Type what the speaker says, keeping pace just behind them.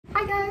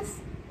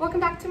Welcome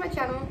back to my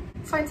channel.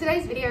 So in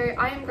today's video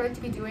I am going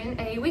to be doing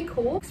a wig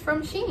haul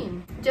from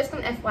SHEIN. Just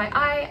an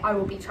FYI, I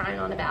will be trying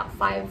on about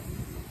 4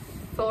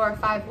 or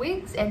 5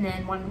 wigs and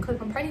then one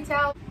clip-on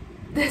ponytail.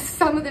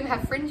 Some of them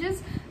have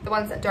fringes, the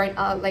ones that don't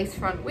are lace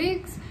front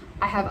wigs.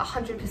 I have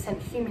 100%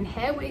 human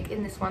hair wig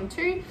in this one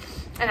too,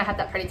 and I have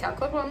that ponytail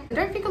clip on. I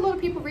don't think a lot of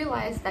people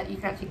realise that you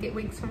can actually get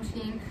wigs from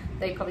SHEIN.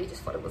 They probably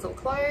just thought it was all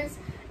clothes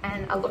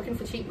and are looking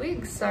for cheap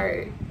wigs,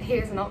 so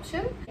here's an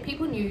option.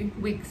 People knew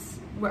wigs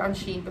were on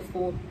SHEIN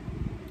before,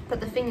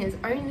 but the thing is,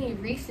 only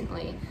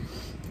recently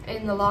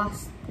in the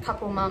last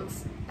couple of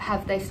months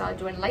have they started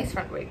doing lace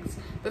front wigs.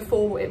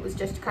 Before it was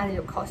just kind of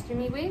your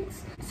costumey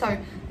wigs. So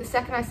the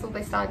second I saw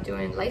they started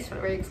doing lace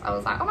front wigs, I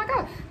was like, oh my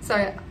god. So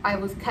I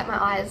kept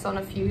my eyes on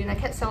a few and I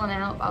kept selling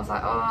out. I was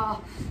like,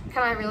 oh,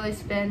 can I really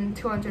spend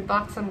 200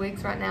 bucks on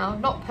wigs right now?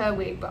 Not per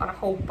wig, but on a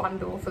whole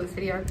bundle for this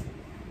video.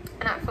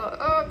 And I thought,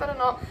 oh, better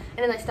not. And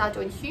then they started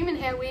doing human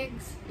hair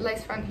wigs,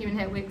 lace front human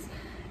hair wigs,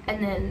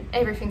 and then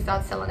everything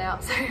started selling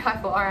out. So I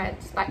thought, all right,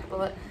 just bite the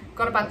bullet.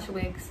 Got a bunch of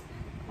wigs.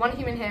 One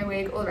human hair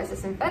wig, all the rest is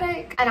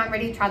synthetic, and I'm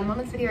ready to try them on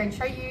this video and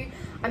show you.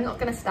 I'm not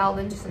gonna style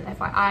them, just an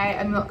FYI.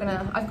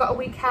 I've got a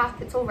wig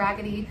cap, it's all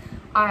raggedy.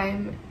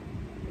 I'm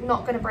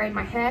not gonna braid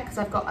my hair because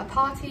I've got a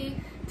party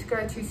to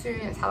go to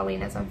soon. It's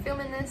Halloween as I'm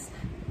filming this,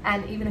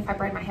 and even if I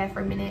braid my hair for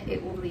a minute,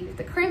 it will leave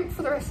the crimp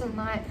for the rest of the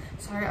night.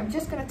 So I'm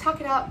just gonna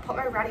tuck it up, put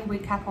my ratty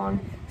wig cap on,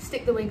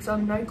 stick the wigs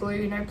on, no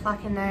glue, no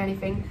plaque in there,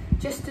 anything,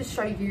 just to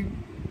show you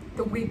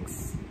the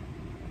wigs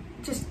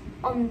just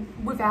on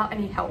without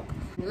any help.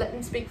 Let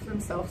them speak for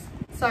themselves.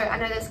 So I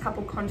know there's a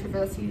couple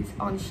controversies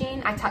on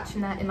SHEIN. I touched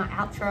on that in my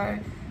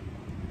outro,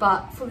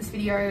 but for this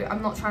video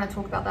I'm not trying to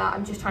talk about that.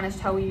 I'm just trying to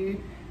tell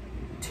you,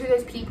 to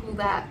those people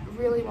that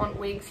really want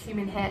wigs,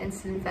 human hair and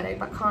synthetic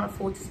but can't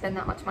afford to spend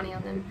that much money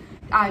on them,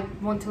 I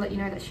want to let you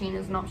know that SHEIN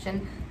is an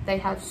option. They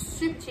have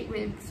super cheap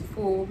wigs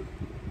for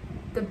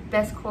the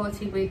best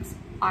quality wigs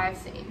I've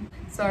seen.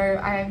 So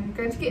I'm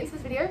going to get into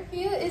this video.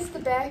 Here is the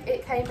bag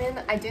it came in.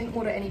 I didn't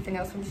order anything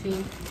else from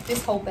SHEIN.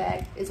 This whole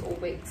bag is all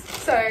wigs.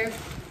 So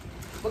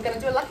we're going to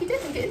do a lucky dip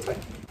and get into it.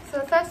 So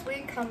the first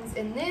wig comes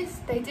in this.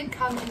 They did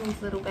come in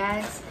these little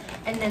bags,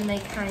 and then they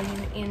came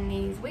in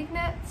these wig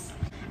nets.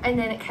 And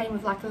then it came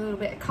with like a little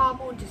bit of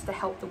cardboard just to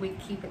help the wig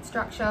keep its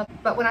structure.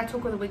 But when I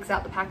took all the wigs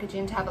out the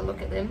packaging to have a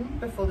look at them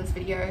before this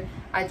video,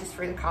 I just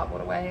threw the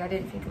cardboard away. I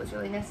didn't think it was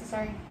really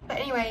necessary. But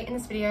anyway, in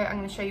this video, I'm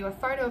going to show you a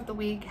photo of the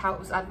wig, how it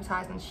was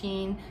advertised on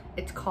SHEIN,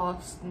 its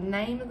cost,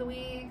 name of the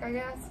wig, I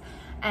guess,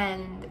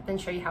 and then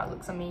show you how it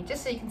looks on me,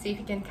 just so you can see if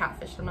you can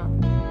catfish or not.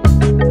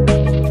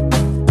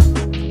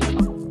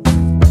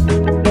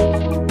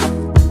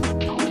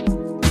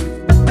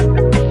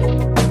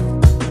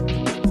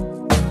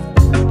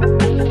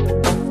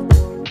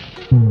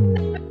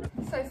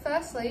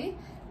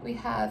 We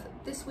have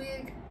this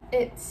wig.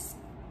 It's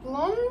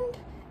blonde,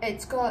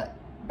 it's got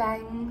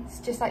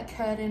bangs, just like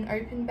curtain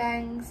open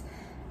bangs,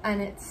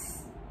 and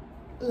it's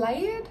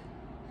layered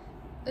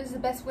is the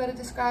best way to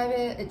describe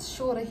it. It's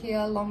shorter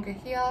here, longer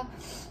here.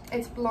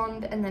 It's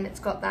blonde, and then it's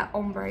got that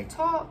ombre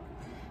top,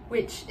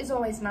 which is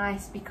always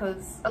nice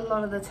because a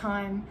lot of the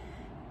time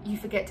you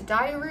forget to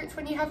dye your roots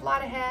when you have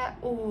lighter hair,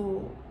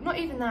 or not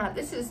even that.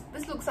 This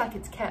looks like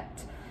it's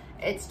kept.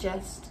 It's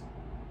just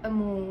a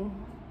more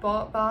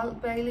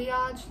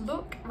balayage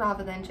look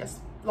rather than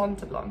just blonde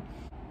to blonde.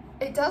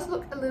 It does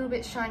look a little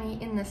bit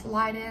shiny in this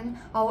lighting.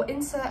 I'll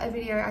insert a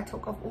video I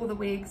took of all the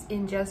wigs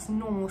in just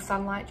normal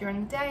sunlight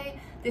during the day.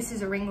 This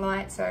is a ring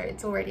light, so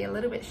it's already a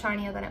little bit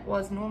shinier than it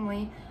was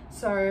normally.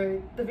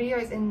 So the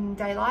videos in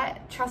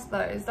daylight, trust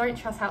those. Don't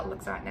trust how it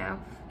looks right now.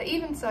 But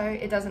even so,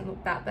 it doesn't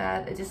look that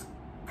bad. It just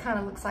kind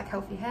of looks like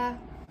healthy hair.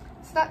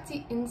 So that's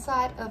the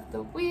inside of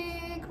the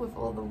wig with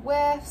all the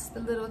wefts, the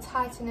little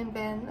tightening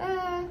band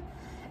there.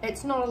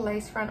 It's not a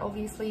lace front,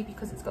 obviously,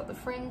 because it's got the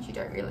fringe. You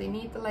don't really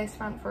need the lace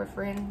front for a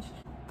fringe.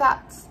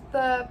 That's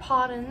the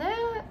part in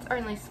there. It's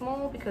only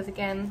small because,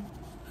 again,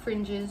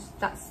 fringes,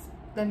 that's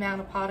the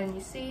amount of parting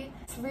you see.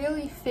 It's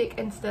really thick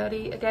and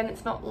sturdy. Again,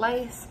 it's not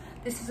lace.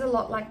 This is a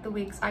lot like the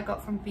wigs I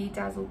got from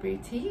Bedazzle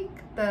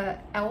Boutique, the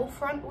L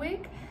front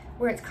wig,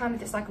 where it's kind of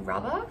just like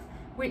rubber,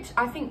 which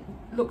I think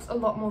looks a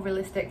lot more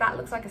realistic. That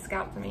looks like a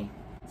scalp to me.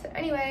 So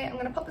anyway, I'm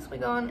going to pop this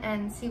wig on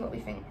and see what we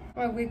think.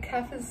 My wig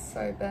cap is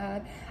so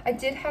bad. I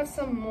did have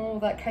some more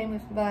that came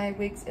with my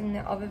wigs in the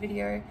other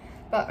video,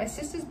 but my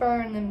sister's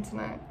borrowing them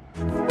tonight.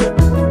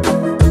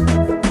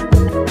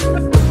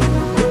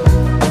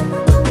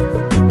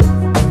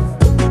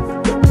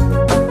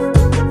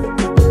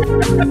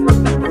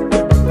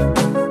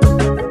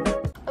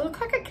 I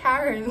look like a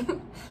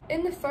Karen.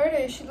 In the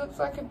photo, she looks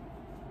like a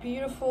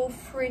beautiful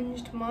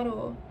fringed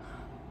model.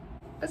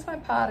 Where's my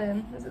part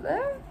in? Is it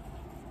there?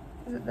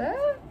 Is it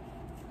there?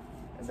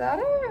 Is that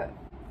it?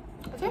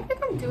 I don't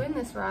think I'm doing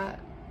this right.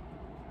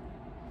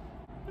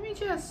 Let me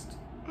just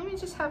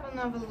have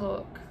another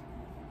look.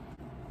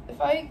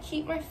 If I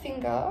keep my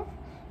finger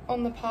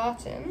on the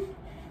parting,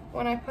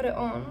 when I put it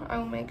on,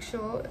 I'll make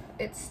sure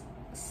it's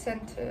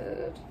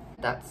centered.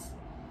 That's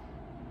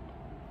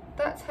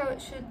how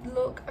it should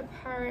look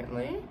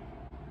apparently.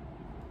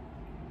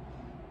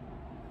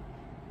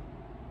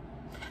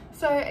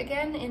 So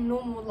again, in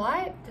normal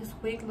light, this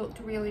wig looked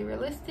really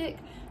realistic.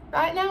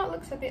 Right now it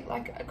looks a bit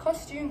like a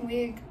costume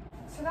wig.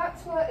 So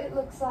that's what it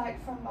looks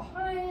like from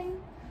behind.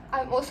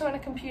 I'm also in a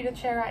computer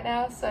chair right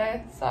now,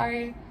 so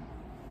sorry.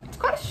 It's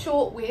quite a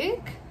short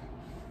wig.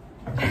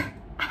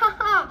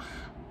 I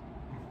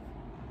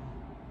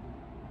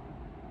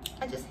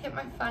just hit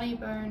my funny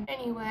bone.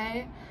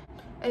 Anyway,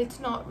 it's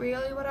not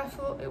really what I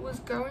thought it was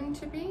going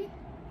to be.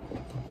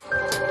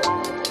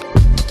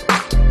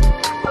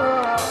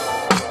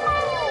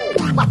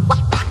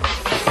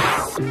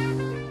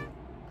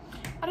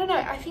 I don't know,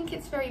 I think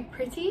it's very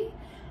pretty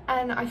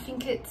and I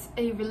think it's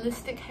a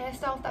realistic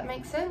hairstyle, if that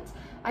makes sense.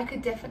 I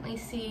could definitely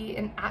see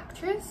an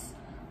actress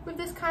with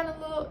this kind of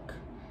look.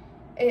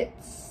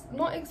 It's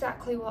not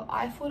exactly what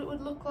I thought it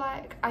would look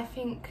like. I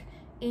think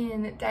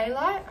in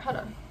daylight, hold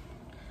on.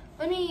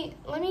 Let me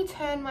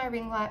turn my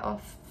ring light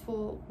off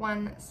for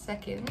 1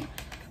 second.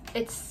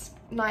 It's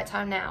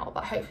nighttime now,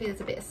 but hopefully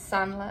there's a bit of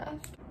sun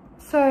left.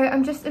 So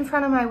I'm just in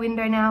front of my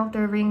window now,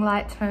 the ring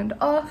light turned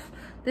off.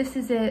 This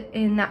is it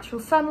in natural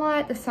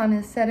sunlight. The sun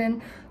is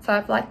setting, so I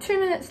have like 2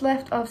 minutes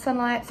left of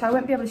sunlight, so I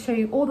won't be able to show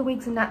you all the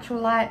wigs in natural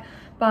light,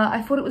 but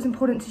I thought it was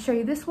important to show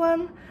you this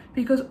one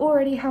because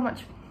already how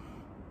much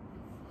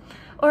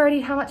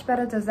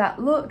better does that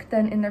look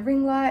than in the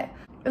ring light.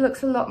 It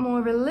looks a lot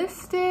more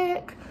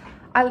realistic.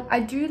 I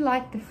do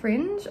like the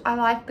fringe. I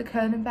like the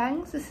curtain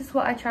bangs. This is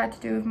what I tried to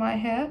do with my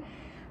hair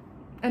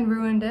and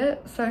ruined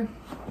it, so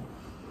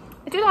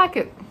I do like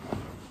it.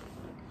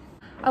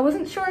 I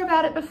wasn't sure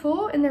about it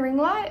before in the ring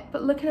light,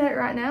 but looking at it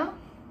right now,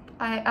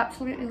 I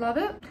absolutely love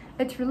it.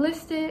 It's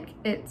realistic,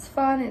 it's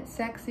fun, it's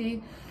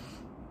sexy.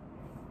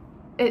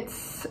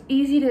 It's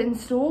easy to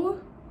install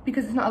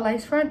because it's not a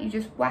lace front, you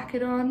just whack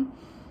it on.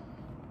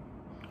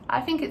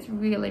 I think it's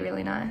really,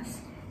 really nice.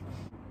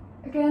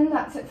 Again,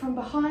 that's it from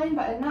behind,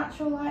 but in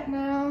natural light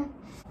now.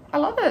 I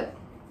love it.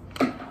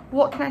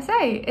 What can I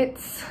say?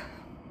 It's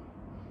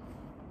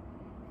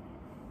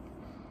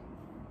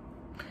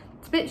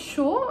a bit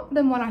short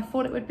than what I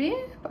thought it would be,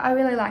 but I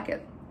really like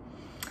it.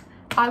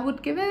 I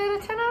would give it a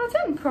 10 out of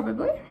 10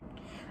 probably.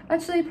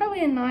 Actually,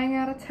 probably a 9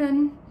 out of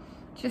 10,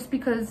 just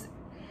because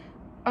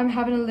I'm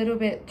having a little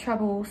bit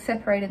trouble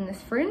separating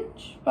this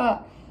fringe,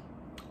 but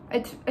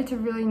it's a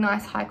really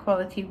nice high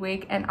quality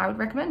wig and I would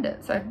recommend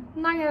it, so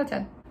 9 out of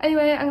 10.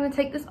 Anyway, I'm gonna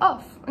take this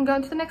off and go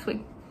into the next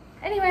wig.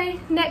 Anyway,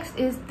 next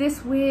is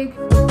this wig.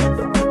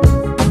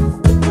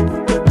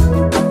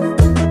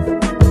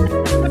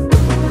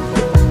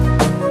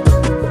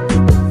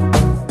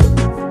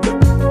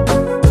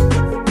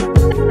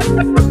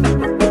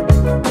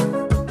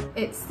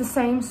 It's the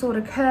same sort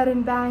of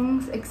curtain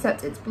bangs,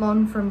 except it's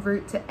blonde from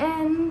root to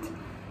end.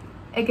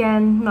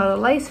 Again, not a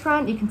lace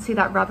front. You can see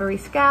that rubbery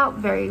scalp,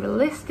 very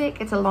realistic.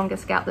 It's a longer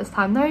scalp this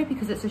time though,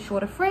 because it's a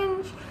shorter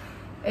fringe.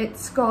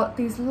 It's got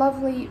these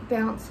lovely,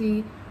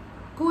 bouncy,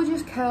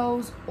 gorgeous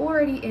curls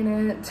already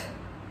in it.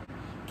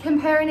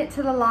 Comparing it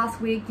to the last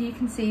wig, you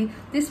can see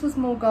this was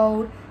more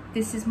gold,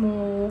 this is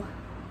more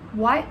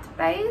white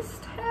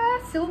based hair,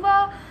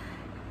 silver.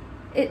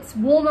 It's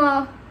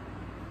warmer,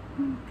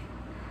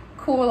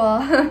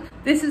 cooler.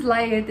 This is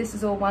layered, this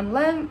is all one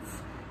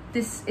length.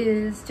 This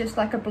is just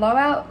like a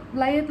blowout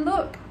layered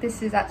look.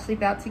 This is actually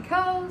bouncy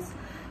curls.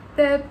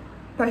 They're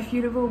both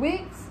beautiful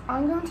wigs.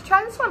 I'm going to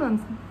try this one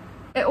on.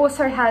 It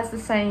also has the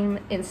same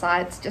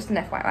insides, just an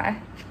FYI.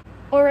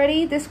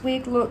 Already, this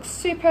wig looks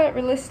super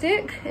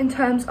realistic in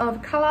terms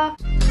of colour.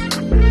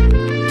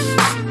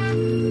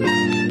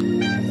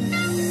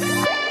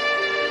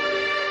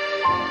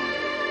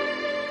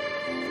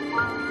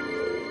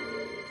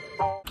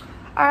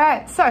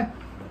 Alright, so,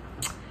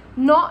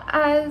 not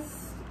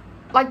as,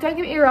 like, don't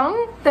get me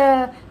wrong,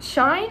 the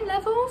shine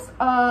levels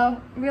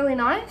are really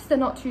nice. They're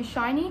not too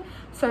shiny,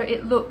 so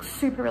it looks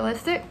super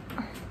realistic.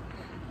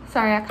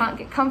 Sorry, I can't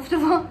get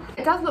comfortable.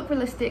 It does look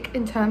realistic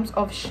in terms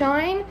of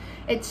shine.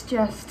 It's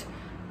just,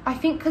 I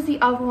think because the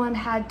other one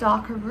had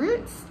darker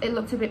roots, it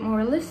looked a bit more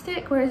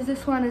realistic, whereas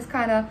this one is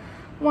kind of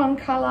one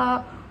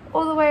color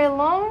all the way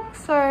along.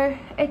 So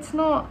it's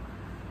not,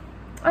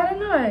 I don't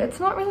know, it's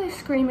not really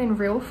screaming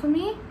real for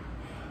me.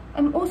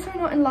 I'm also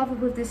not in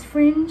love with this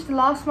fringe. The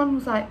last one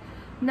was like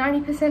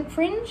 90%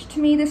 fringe.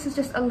 To me, this is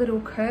just a little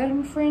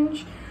curtain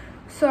fringe.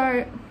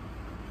 So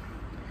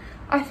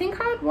I think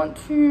I'd want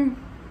to,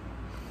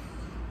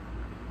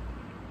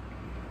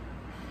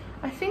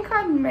 I think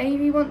I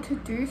maybe want to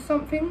do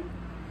something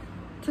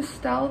to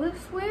style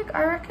this wig,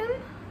 I reckon.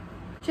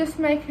 Just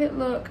make it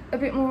look a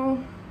bit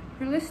more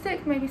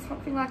realistic, maybe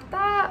something like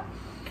that.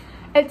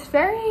 It's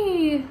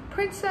very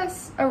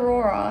Princess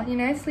Aurora, you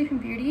know, Sleeping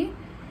Beauty.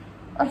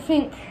 I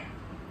think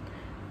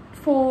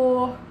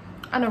for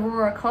an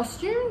Aurora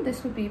costume,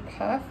 this would be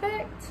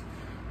perfect.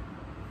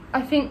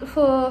 I think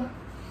for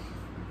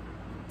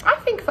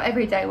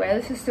everyday wear,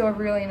 this is still a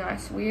really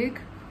nice wig.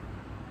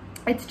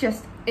 It's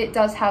just, it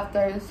does have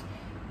those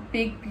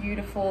big,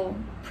 beautiful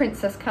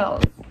princess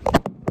curls.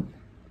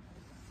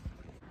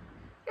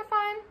 You're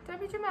fine, don't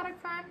be dramatic,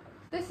 fine.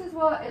 This is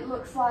what it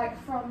looks like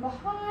from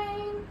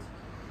behind.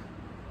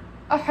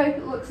 I hope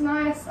it looks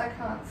nice. I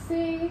can't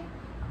see.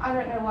 I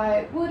don't know why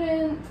it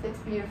wouldn't. It's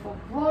beautiful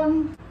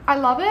blonde. I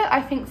love it.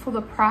 I think for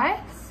the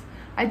price,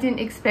 I didn't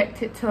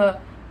expect it to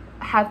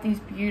have these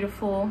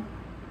beautiful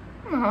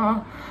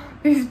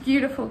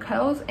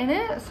curls in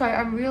it, so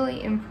I'm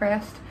really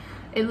impressed.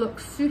 It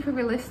looks super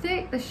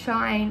realistic. The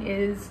shine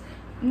is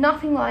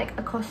nothing like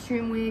a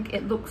costume wig.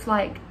 It looks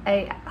like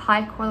a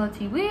high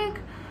quality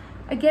wig.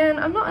 Again,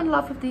 I'm not in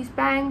love with these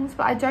bangs,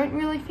 but I don't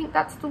really think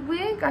that's the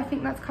wig. I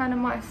think that's kind of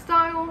my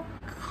style.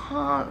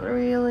 Can't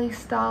really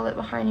style it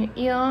behind your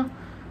ear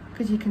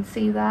because you can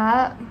see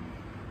that.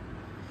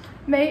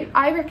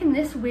 I reckon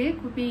this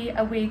wig would be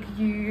a wig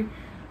you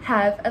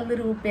have a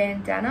little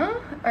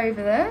bandana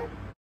over there,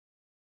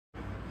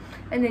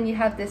 and then you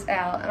have this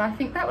out, and I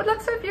think that would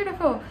look so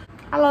beautiful.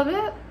 I love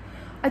it.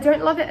 I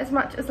don't love it as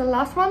much as the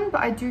last one,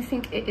 but I do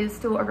think it is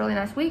still a really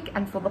nice wig,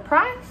 and for the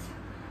price,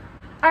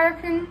 I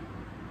reckon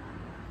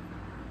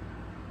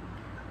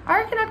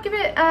I'd give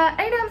it 8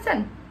 out of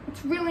 10.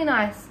 It's really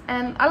nice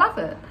and I love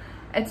it.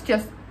 It's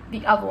just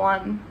the other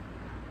one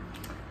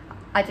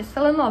I just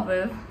fell in love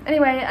with.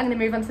 Anyway, I'm going to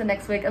move on to the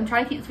next wig. I'm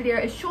trying to keep this video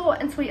as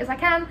short and sweet as I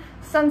can.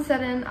 Sun's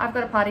setting, I've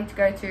got a party to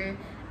go to,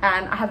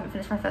 and I haven't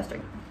finished my first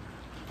drink.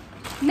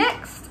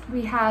 Next,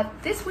 we have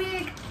this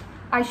wig.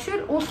 I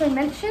should also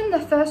mention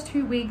the first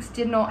 2 wigs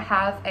did not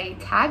have a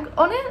tag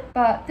on it,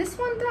 but this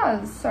one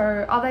does.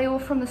 So are they all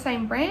from the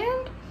same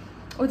brand?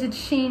 Or did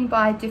SHEIN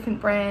buy different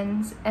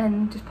brands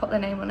and just put their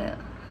name on it?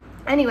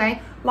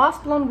 Anyway,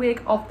 last blonde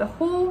wig of the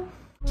haul.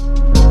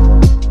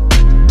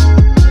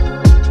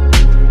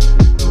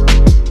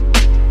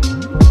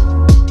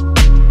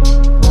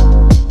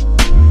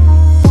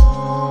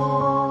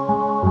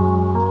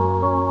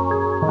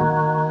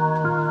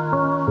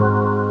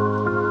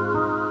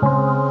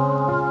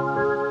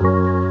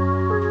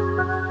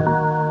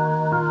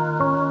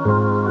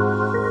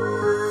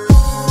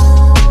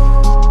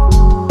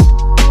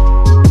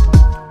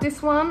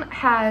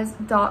 Has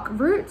dark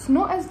roots,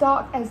 not as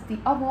dark as the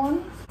other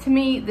one. To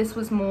me, this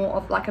was more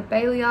of like a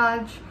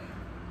balayage.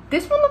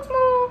 This one looks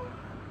more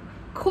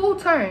cool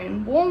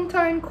tone, warm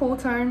tone, cool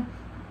tone.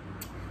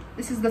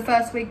 This is the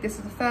first wig, this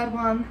is the third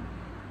one.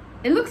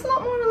 It looks a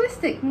lot more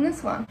realistic than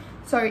this one.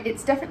 So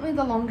it's definitely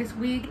the longest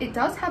wig. It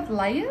does have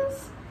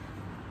layers,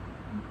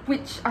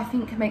 which I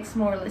think makes it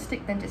more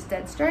realistic than just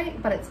dead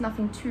straight, but it's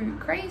nothing too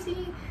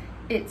crazy.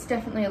 It's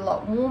definitely a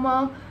lot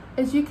warmer.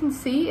 As you can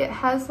see, it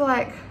has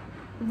like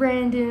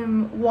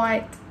random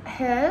white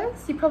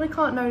hairs. You probably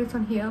can't notice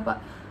on here, but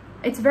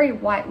it's a very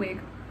white wig.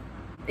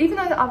 Even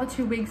though the other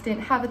 2 wigs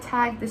didn't have a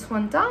tag, this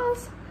one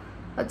does.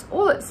 That's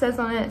all it says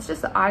on it. It's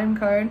just the item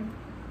code.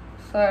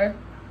 So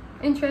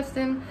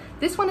interesting.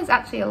 This one is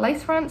actually a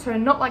lace front, so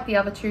not like the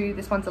other 2.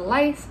 This one's a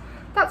lace.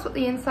 That's what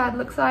the inside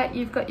looks like.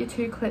 You've got your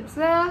 2 clips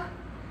there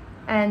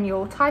and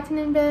your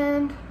tightening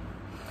band,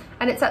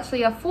 and it's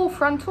actually a full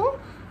frontal,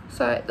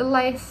 so the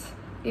lace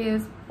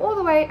is all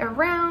the way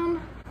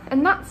around.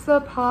 And that's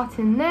the part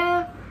in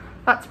there.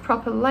 That's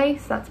proper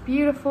lace, that's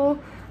beautiful.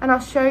 And I'll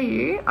show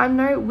you, I'm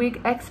no wig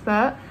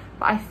expert,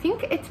 but I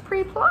think it's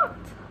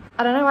pre-plucked.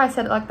 I don't know why I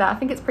said it like that, I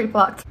think it's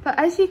pre-plucked. But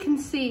as you can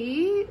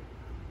see,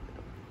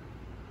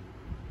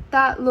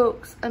 that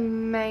looks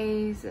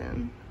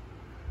amazing.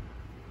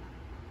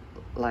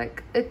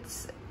 Like,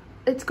 it's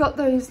got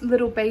those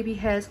little baby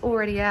hairs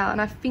already out,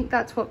 and I think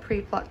that's what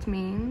pre-plucked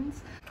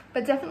means.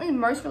 But definitely the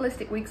most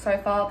realistic wig so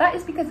far. That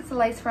is because it's a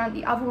lace front.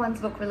 The other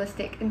ones look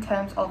realistic in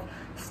terms of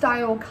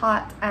style,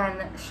 cut, and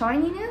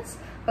shininess.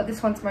 But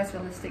this one's most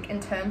realistic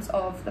in terms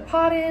of the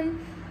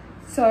parting.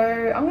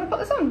 So I'm going to put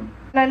this on.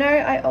 And I know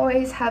I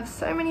always have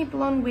so many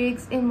blonde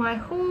wigs in my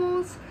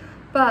hauls,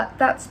 but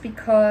that's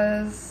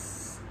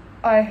because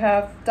I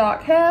have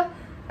dark hair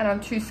and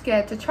I'm too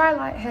scared to try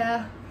light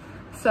hair.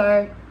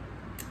 So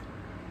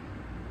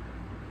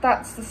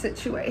that's the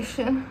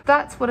situation.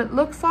 That's what it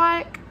looks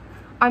like.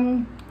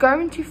 I'm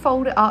going to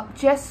fold it up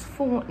just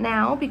for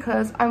now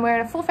because I'm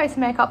wearing a full face of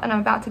makeup and I'm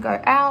about to go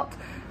out.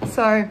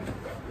 So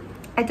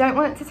I don't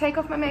want it to take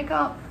off my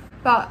makeup,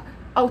 but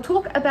I'll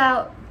talk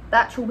about the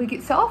actual wig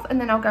itself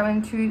and then I'll go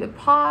into the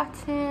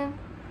parting.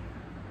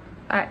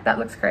 Alright, that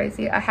looks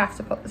crazy. I have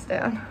to put this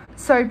down.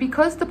 So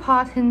because the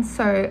parting's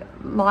so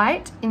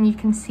light and you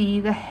can see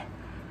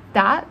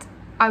that,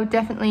 I would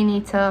definitely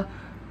need to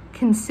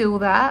conceal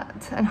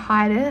that and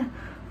hide it.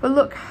 But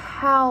look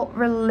how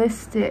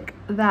realistic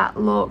that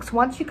looks.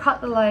 Once you cut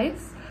the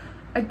lace,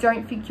 I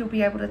don't think you'll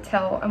be able to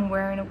tell I'm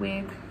wearing a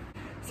wig.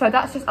 So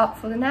that's just up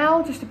for the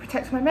now, just to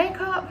protect my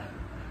makeup.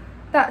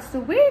 That's the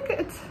wig.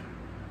 It's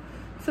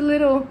a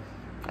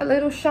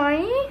little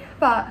shiny,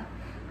 but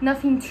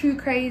nothing too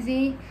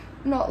crazy.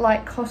 Not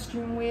like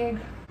costume wig.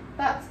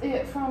 That's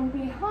it from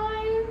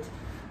behind.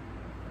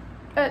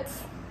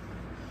 It's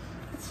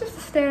just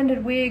a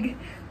standard wig.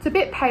 It's a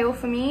bit pale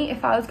for me.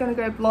 If I was going to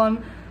go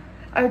blonde,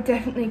 I would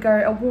definitely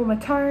go a warmer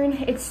tone.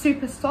 It's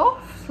super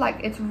soft, like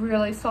it's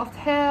really soft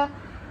hair.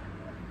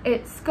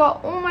 It's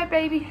got all my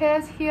baby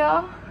hairs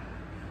here,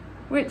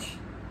 which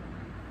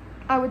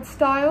I would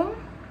style.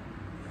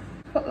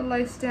 Put the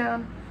lace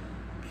down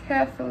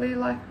carefully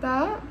like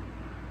that.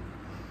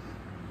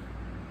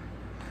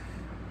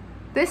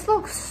 This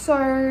looks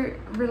so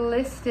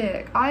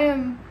realistic. I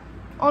am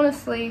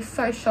honestly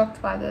so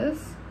shocked by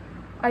this.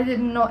 I did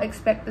not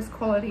expect this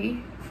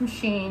quality from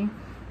SHEIN.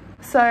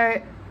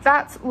 So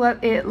that's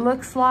what it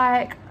looks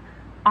like.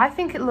 I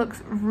think it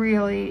looks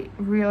really,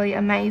 really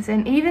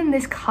amazing. Even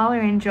this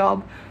coloring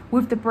job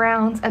with the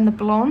browns and the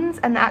blondes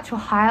and the actual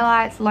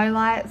highlights,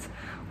 lowlights,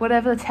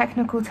 whatever the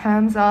technical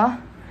terms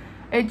are,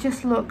 it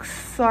just looks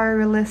so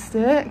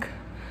realistic.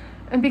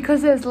 And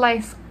because there's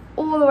lace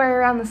all the way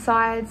around the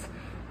sides,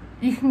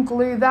 you can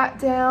glue that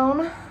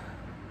down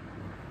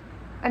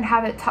and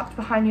have it tucked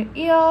behind your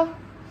ear.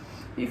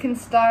 You can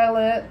style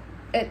it.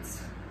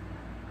 It's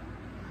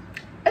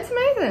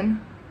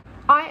amazing.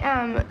 I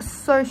am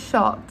so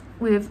shocked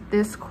with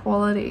this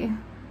quality.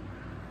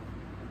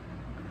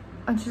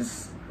 I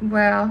just,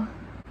 wow.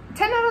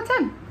 10 out of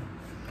 10.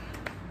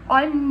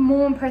 I'm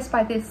more impressed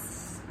by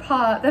this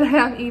part than I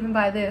am even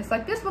by this.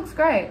 Like, this looks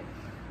great.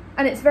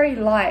 And it's very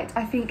light.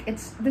 I think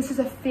this is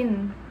a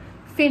thin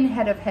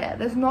head of hair.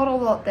 There's not a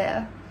lot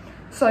there.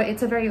 So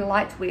it's a very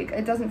light wig.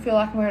 It doesn't feel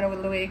like I'm wearing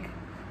a wig.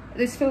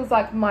 This feels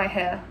like my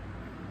hair.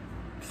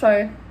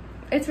 So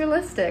it's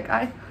realistic.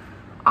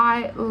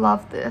 I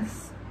love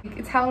this.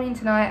 It's Halloween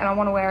tonight and I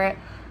want to wear it.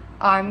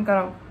 I'm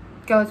gonna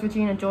go as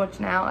Regina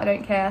George now. I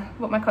don't care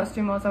what my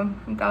costume was.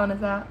 I'm going as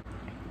that.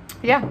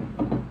 But yeah,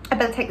 I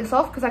better take this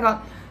off because I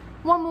got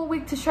one more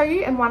wig to show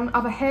you and one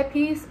other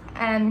hairpiece,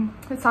 and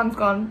the sun's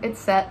gone. It's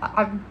set.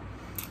 I'm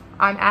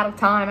out of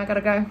time. I gotta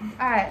go.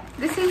 Alright,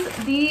 this is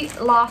the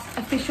last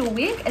official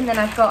wig, and then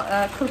I've got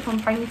a clip-on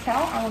ponytail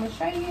I want to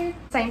show you.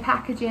 Same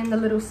packaging, the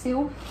little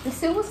seal. The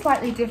seal was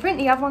slightly different.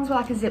 The other ones were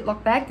like a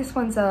Ziploc bag. This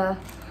one's a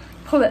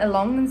pull it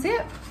along and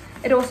zip.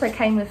 It also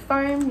came with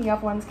foam. The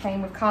other ones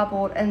came with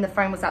cardboard, and the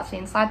foam was actually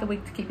inside the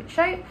wig to keep it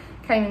shape.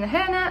 Came in the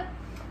hairnet,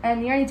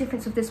 and the only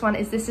difference with this one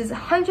is this is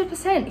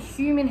 100%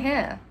 human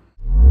hair.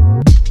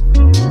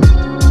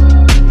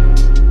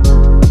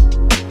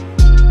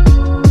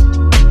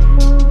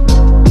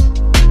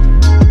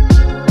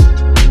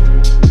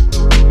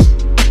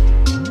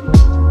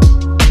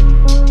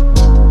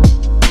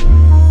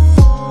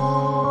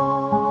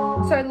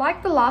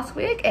 Like the last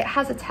wig, it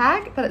has a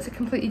tag, but it's a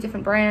completely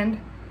different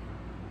brand.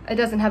 It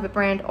doesn't have a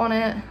brand on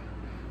it,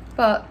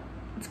 but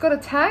it's got a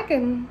tag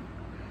and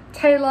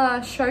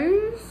Taylor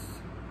shows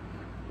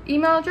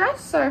email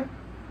address, so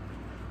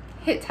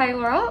hit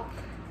Taylor up.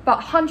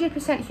 But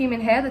 100%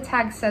 human hair, the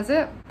tag says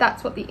it.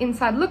 That's what the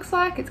inside looks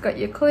like. It's got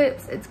your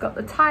clips, it's got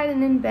the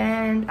tightening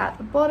band at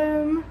the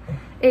bottom.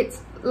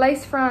 It's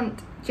lace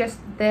front just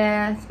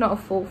there. It's not a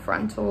full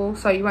frontal,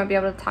 so you won't be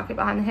able to tuck it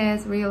behind the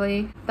hairs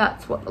really.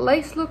 That's what the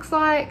lace looks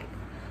like.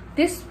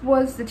 This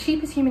was the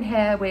cheapest human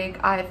hair wig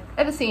I've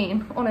ever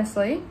seen,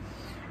 honestly.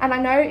 And I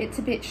know it's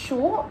a bit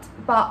short,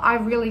 but I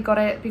really got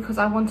it because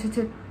I wanted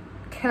to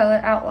curl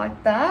it out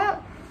like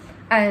that.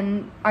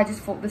 And I just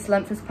thought this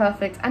length is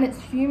perfect, and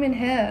it's human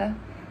hair.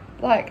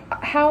 Like,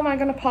 how am I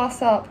gonna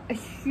pass up a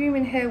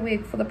human hair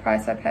wig for the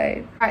price I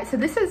paid? All right, so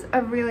this is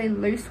a really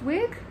loose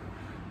wig.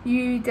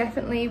 You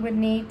definitely would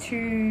need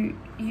to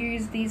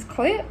use these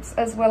clips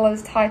as well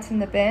as tighten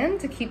the band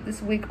to keep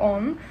this wig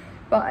on,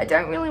 but I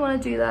don't really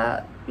want to do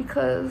that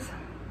because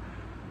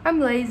I'm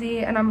lazy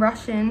and I'm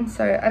rushing,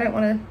 so I don't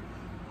want to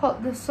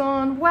put this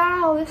on.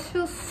 Wow, this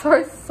feels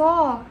so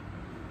soft.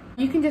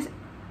 You can just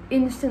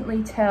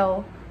instantly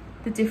tell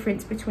the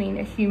difference between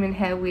a human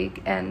hair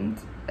wig and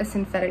a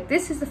synthetic.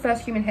 This is the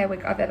first human hair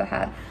wig I've ever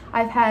had.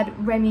 I've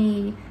had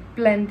Remy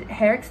blend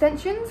hair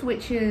extensions,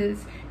 which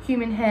is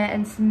human hair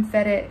and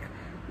synthetic,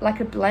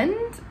 like a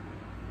blend,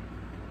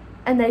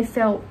 and they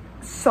felt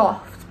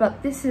soft,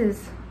 but this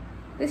is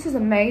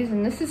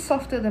amazing. This is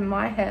softer than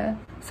my hair.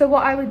 So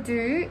what I would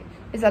do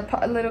is I'd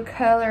put a little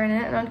curler in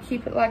it and I'd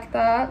keep it like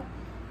that.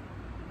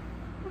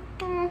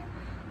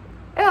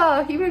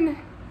 Yeah, even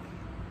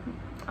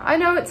I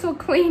know it's all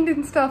cleaned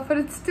and stuff, but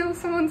it's still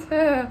someone's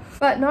hair.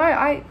 But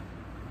no,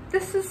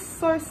 this is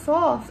so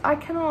soft. I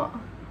cannot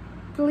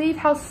believe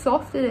how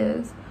soft it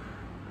is,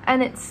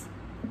 and it's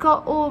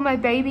got all my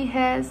baby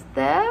hairs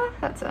there.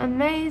 That's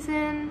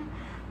amazing.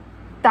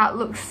 That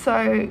looks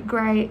so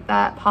great,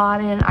 that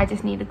part in. I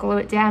just need to glue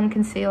it down,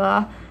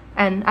 concealer,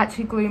 and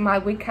actually glue my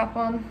wig cap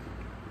on.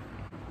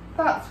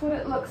 That's what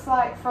it looks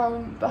like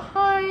from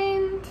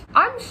behind.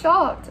 I'm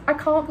shocked. I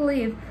can't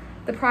believe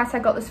the price I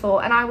got this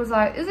for, and I was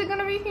like, is it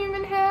gonna be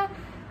human hair?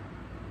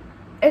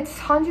 It's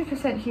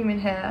 100% human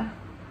hair.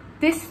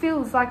 This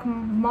feels like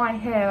my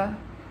hair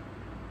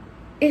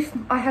if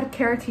I had a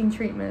keratin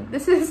treatment.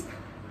 This is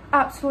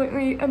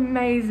absolutely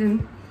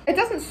amazing. It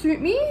doesn't suit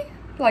me,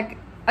 like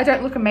I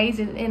don't look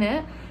amazing in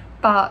it,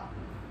 but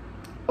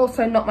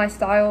also not my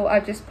style. I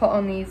just put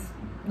on these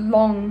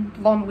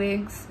long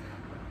wigs,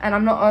 and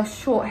I'm not a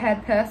short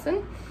haired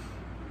person,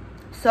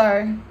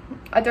 so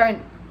I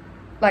don't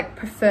like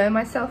prefer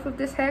myself with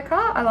this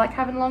haircut. I like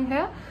having long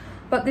hair,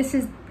 but this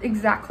is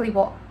exactly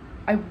what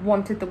I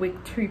wanted the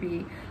wig to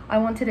be. I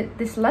wanted it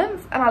this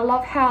length, and I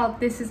love how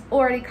this is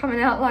already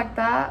coming out like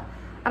that.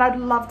 And I'd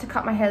love to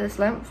cut my hair this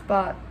length,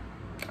 but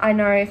I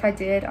know if I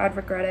did, I'd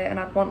regret it, and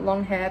I'd want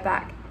long hair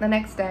back the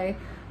next day.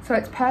 So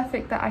it's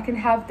perfect that I can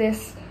have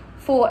this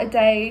for a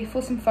day,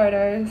 for some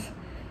photos,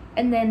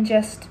 and then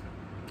just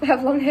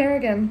have long hair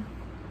again.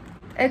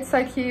 It's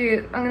so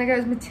cute. I'm gonna go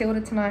as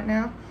Matilda tonight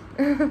now.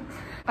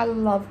 I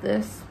love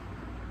this.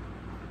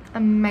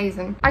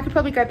 Amazing. I could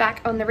probably go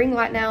back on the ring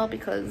light now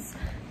because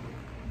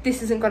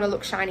this isn't gonna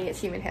look shiny,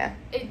 it's human hair.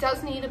 It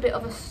does need a bit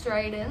of a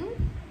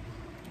straighten,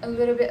 a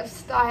little bit of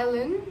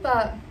styling,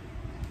 but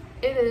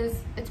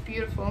it's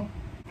beautiful.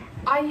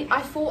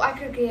 I thought I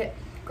could get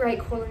great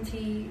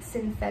quality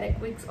synthetic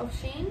wigs off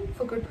SHEIN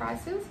for good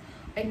prices.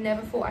 I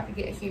never thought I could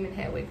get a human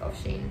hair wig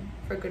off SHEIN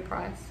for a good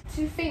price.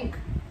 To think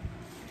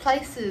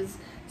places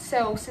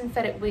sell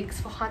synthetic wigs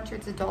for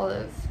hundreds of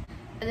dollars,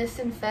 and they're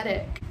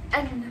synthetic,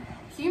 and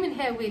human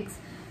hair wigs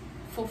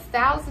for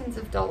thousands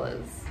of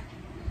dollars,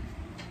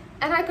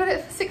 and I got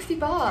it for 60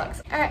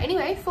 bucks. Alright,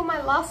 anyway, for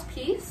my last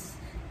piece,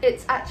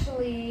 it's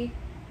actually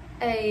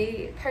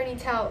a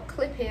ponytail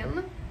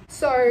clip-in,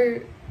 so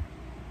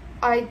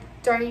I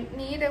don't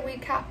need a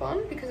wig cap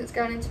on because it's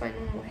going into my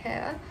normal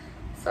hair.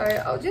 So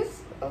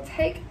I'll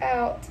take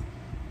out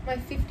my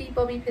 50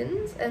 bobby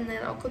pins and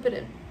then I'll clip it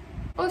in.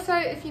 Also,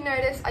 if you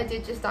notice, I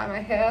did just dye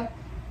my hair.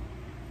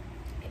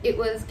 It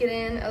was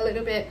getting a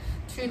little bit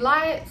too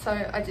light, so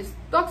I just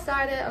box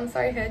dyed it. I'm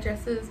sorry,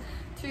 hairdressers,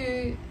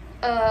 to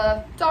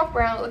dark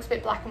brown. It looks a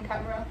bit black on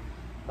camera,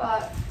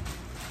 but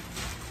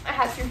I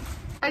had to.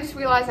 I just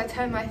realized I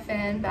turned my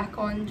fan back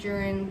on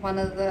during one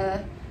of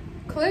the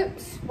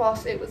clips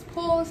whilst it was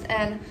paused,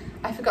 and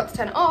I forgot to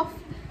turn it off.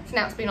 So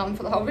now it's been on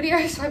for the whole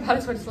video, so I might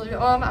as well just leave it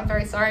on. I'm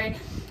very sorry,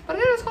 but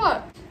it was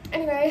hot.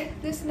 Anyway,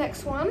 this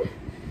next one,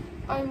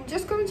 I'm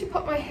just going to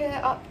put my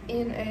hair up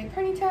in a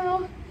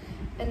ponytail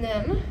and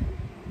then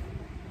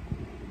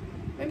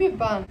maybe a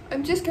bun.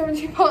 I'm just going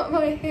to put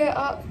my hair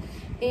up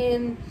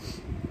in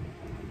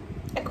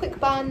a quick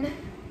bun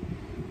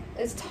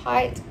as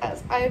tight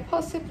as I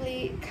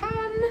possibly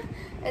can,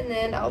 and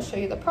then I'll show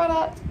you the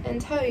product and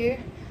tell you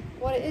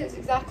what it is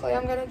exactly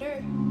I'm gonna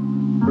do.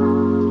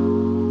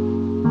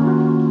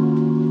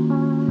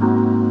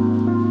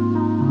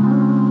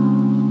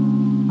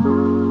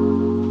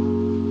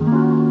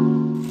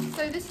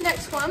 So this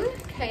next one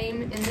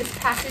came in this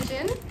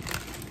packaging.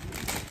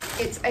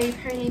 It's a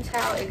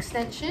ponytail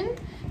extension,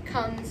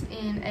 comes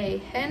in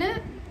a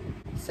hairnet.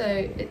 So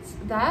it's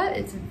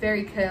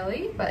very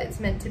curly, but it's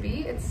meant to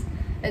be.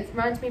 It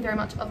reminds me very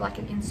much of like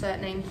an insert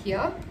name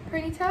here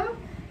ponytail,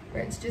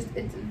 where it's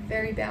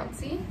very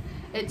bouncy.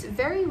 It's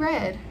very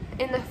red.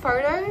 In the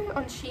photo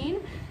on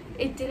SHEIN,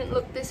 it didn't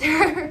look this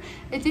it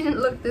didn't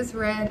look this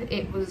red.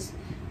 It was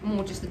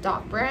more just a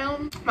dark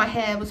brown. My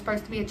hair was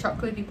supposed to be a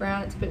chocolatey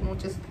brown. It's a bit more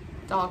just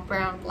dark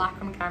brown, black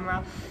on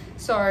camera.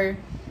 So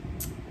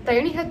they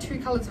only had two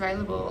colors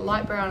available, a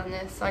light brown and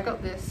this. So I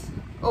got this,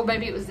 or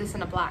maybe it was this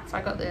and a black. So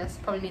I got this.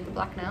 Probably need the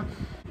black now.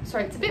 So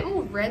it's a bit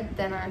more red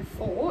than I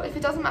thought. If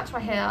it doesn't match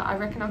my hair, I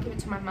reckon I'll give it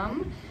to my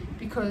mum,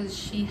 because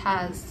she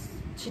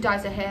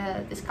dyes her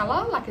hair this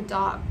color, like a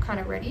dark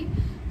kind of reddy.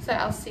 So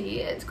I'll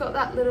see. It's got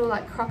that little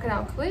like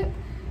crocodile clip,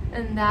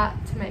 and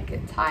that to make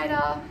it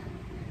tighter,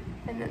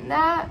 and then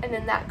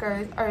that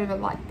goes over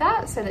like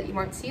that so that you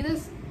won't see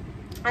this.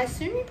 I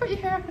assume you put your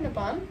hair up in a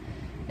bun,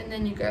 and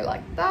then you go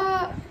like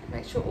that,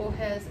 make sure all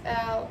hair's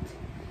out,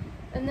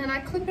 and then I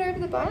clip it over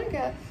the bun, I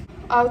guess.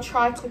 I'll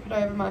try clip it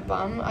over my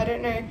bun. I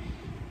don't know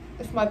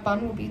if my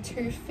bun will be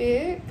too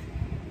thick.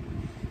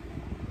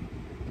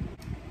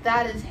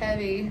 That is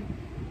heavy.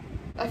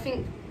 I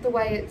think the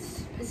way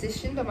it's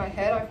positioned on my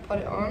head, I've put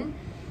it on,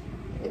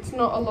 it's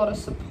not a lot of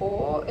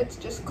support, it's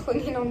just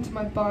clinging onto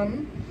my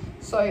bun.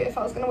 So if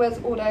I was going to wear this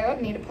all day,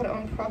 I'd need to put it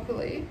on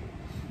properly.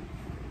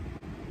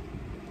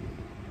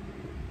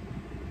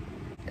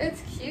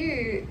 It's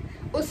cute.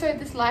 Also,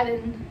 this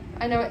lighting,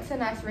 I know it's a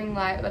nice ring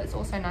light, but it's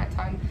also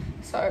nighttime,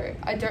 so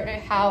I don't know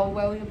how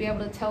well you'll be able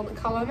to tell the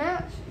color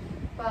match,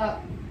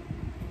 but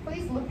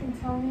please look and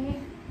tell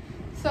me.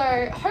 So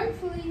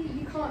hopefully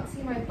you can't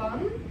see my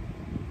bun.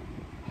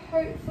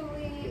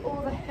 Hopefully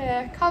all the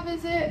hair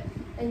covers it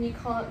and you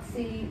can't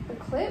see the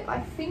clip. I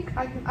think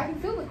I can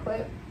feel the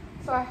clip,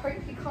 so I hope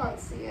you can't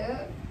see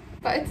it.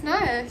 But it's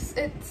nice.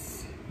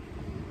 It's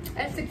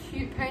a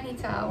cute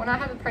ponytail. When I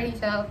have a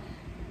ponytail,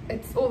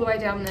 it's all the way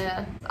down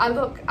there. I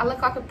look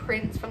like a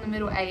prince from the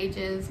Middle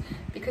Ages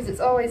because it's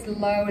always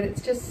low and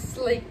it's just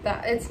sleek.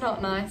 That it's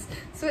not nice.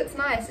 So it's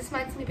nice. This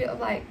reminds me a bit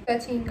of like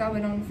 13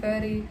 going on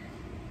 30.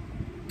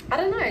 I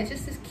don't know, it's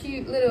just this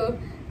cute little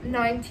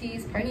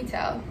 90s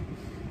ponytail.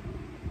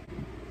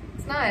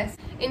 It's nice.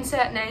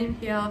 Insert name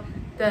here,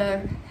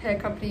 the hair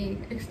company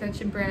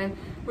extension brand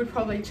would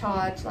probably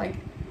charge like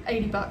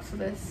 80 bucks for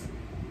this.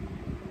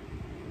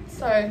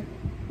 So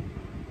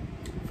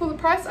for the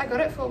price I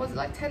got it for, was it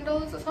like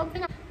 $10 or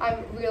something?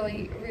 I'm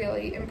really,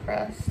 really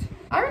impressed.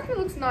 I reckon it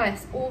looks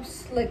nice, all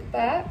slick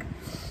back,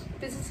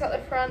 business at the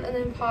front and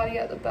then party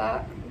at the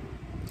back.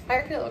 I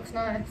reckon it looks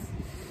nice.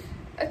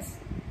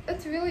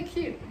 It's really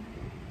cute.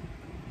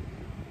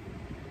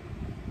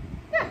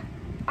 Yeah,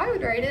 I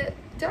would rate it.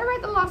 Did I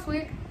rate the last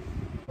wig?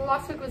 The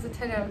last wig was a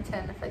 10 out of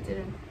 10 if I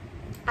didn't.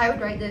 I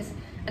would rate this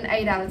an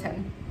 8 out of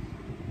 10.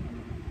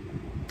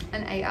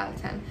 an 8 out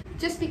of 10.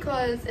 Just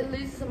because it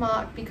loses a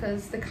mark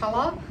because the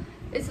colour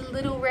is a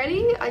little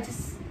reddy.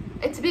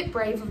 It's a bit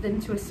brave of them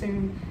to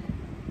assume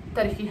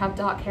that if you have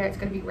dark hair it's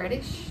going to be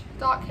reddish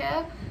dark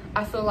hair.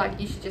 I feel like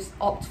you should just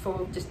opt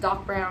for just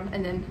dark brown,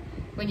 and then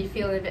when you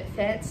feel a bit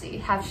fancy,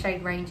 have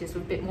shade ranges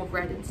with a bit more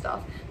red and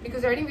stuff,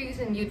 because the only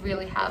reason you'd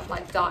really have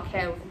like dark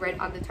hair with red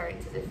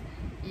undertones is if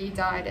you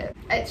dyed it.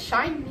 It's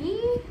shiny,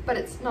 but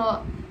it's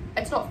not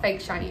fake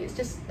shiny.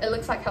 It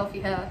looks like healthy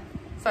hair,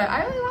 so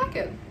I really like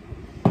it.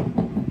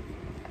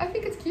 I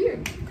think it's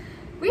cute.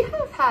 We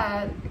have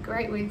had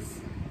great wigs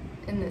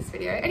in this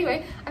video.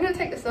 Anyway, I'm gonna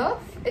take this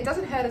off. It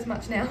doesn't hurt as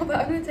much now, but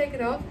I'm gonna take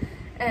it off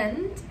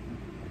and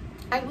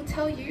I will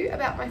tell you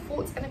about my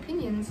thoughts and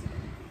opinions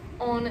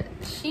on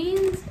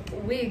SHEIN's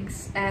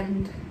wigs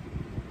and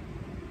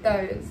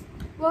those.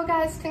 Well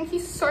guys, thank you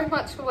so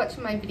much for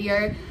watching my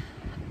video.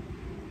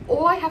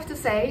 All I have to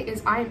say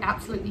is I am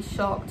absolutely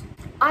shocked.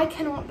 I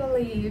cannot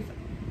believe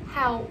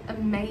how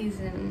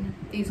amazing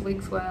these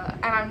wigs were,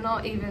 and I'm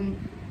not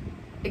even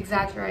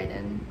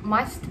exaggerating.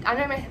 I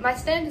know my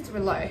standards were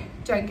low,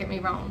 don't get me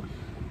wrong,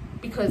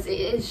 because it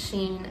is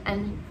SHEIN,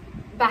 and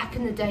back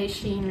in the day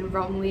SHEIN and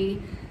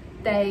Romley,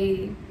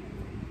 they're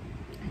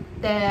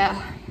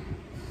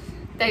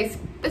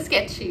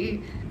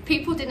sketchy.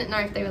 People didn't know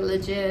if they were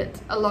legit.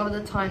 A lot of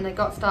the time they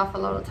got stuff, a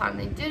lot of the time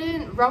they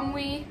didn't.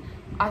 Romley,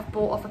 I've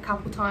bought off a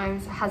couple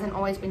times, it hasn't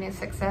always been a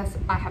success.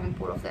 I haven't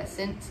bought off there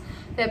since.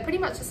 They're pretty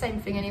much the same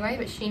thing anyway,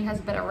 but SHEIN has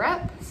a better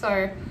rep,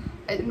 so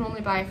I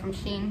normally buy from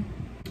SHEIN.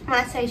 When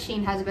I say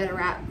SHEIN has a better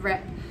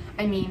rep,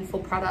 I mean for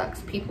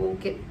products, people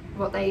get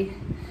what they,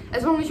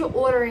 as long as you're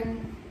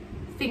ordering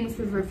things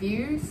with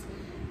reviews,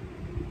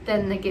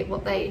 then they get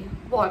what they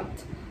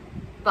want.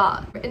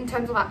 But in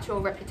terms of actual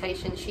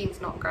reputation,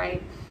 SHEIN's not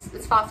great.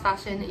 It's fast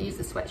fashion, it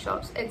uses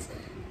sweatshops. It's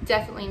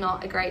definitely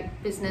not a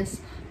great business,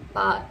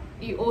 but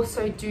you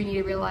also do need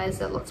to realize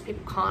that lots of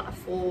people can't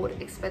afford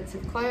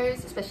expensive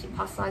clothes, especially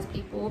plus size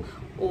people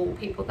or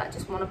people that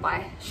just want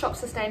to shop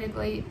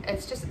sustainably.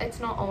 It's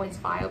not always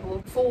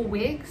viable. For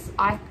wigs,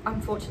 I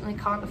unfortunately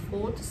can't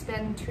afford to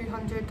spend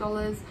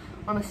 $200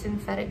 on a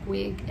synthetic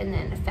wig and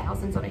then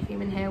thousands on a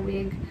human hair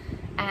wig.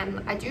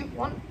 And I do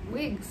want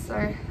wigs,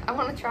 so I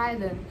want to try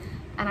them,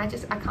 and I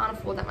can't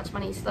afford that much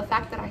money. So the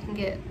fact that I can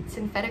get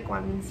synthetic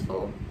ones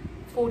for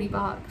 40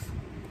 bucks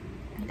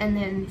and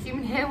then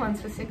human hair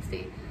ones for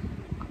 60,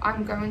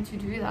 I'm going to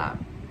do that.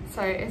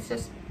 So it's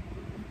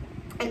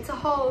a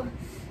whole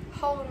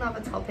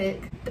nother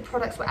topic. The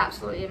products were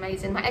absolutely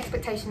amazing. My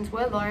expectations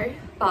were low,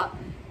 but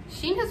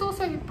SHEIN has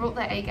also brought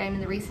their A game in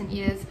the recent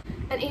years,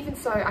 and even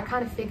so I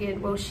kind of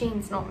figured, well,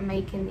 SHEIN's not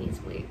making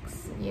these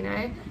wigs, you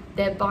know,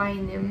 they're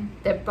buying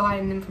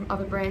them from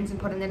other brands and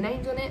putting their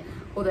names on it,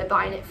 or they're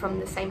buying it from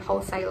the same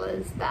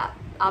wholesalers that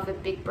other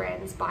big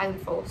brands buy them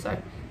for, so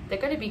they're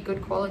going to be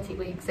good quality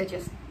wigs, they're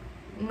just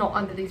not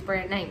under these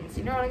brand names,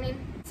 you know what I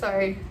mean?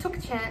 So took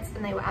a chance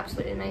and they were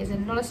absolutely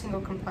amazing, not a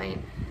single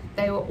complaint.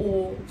 They were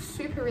all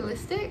super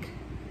realistic.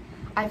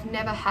 I've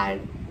never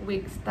had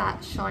wigs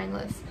that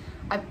shineless.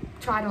 I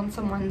tried on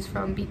some ones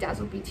from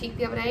Bedazzled Boutique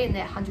the other day and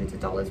they're hundreds of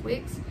dollars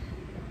wigs.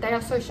 They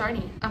are so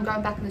shiny. I'm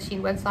going back on the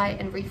SHEIN website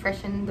and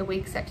refreshing the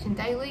wig section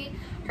daily,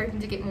 hoping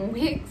to get more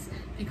wigs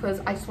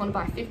because I just want to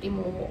buy 50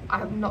 more.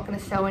 I'm not going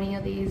to sell any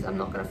of these. I'm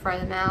not going to throw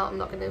them out. I'm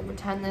not going to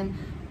return them.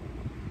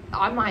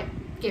 I might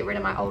get rid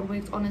of my old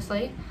wigs,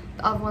 honestly.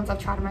 The other ones I've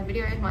tried in my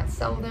videos, might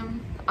sell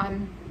them.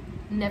 I'm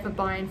never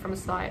buying from a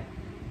site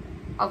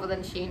other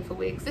than SHEIN for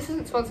wigs. This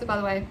isn't sponsored, by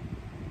the way.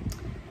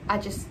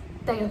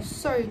 They are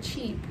so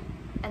cheap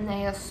and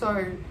they are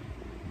so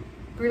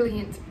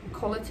brilliant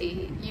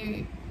quality.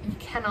 You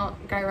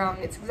cannot go wrong.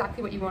 It's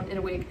exactly what you want in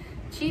a wig.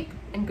 Cheap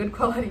and good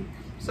quality.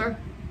 So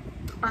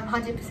I'm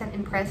 100%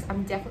 impressed.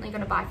 I'm definitely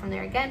going to buy from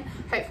there again.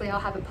 Hopefully I'll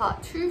have a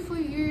part 2 for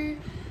you.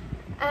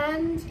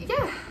 And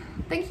yeah,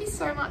 thank you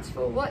so much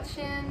for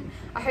watching.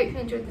 I hope you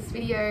enjoyed this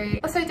video.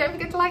 Also, don't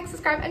forget to like,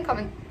 subscribe and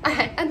comment.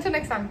 Okay, until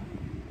next time.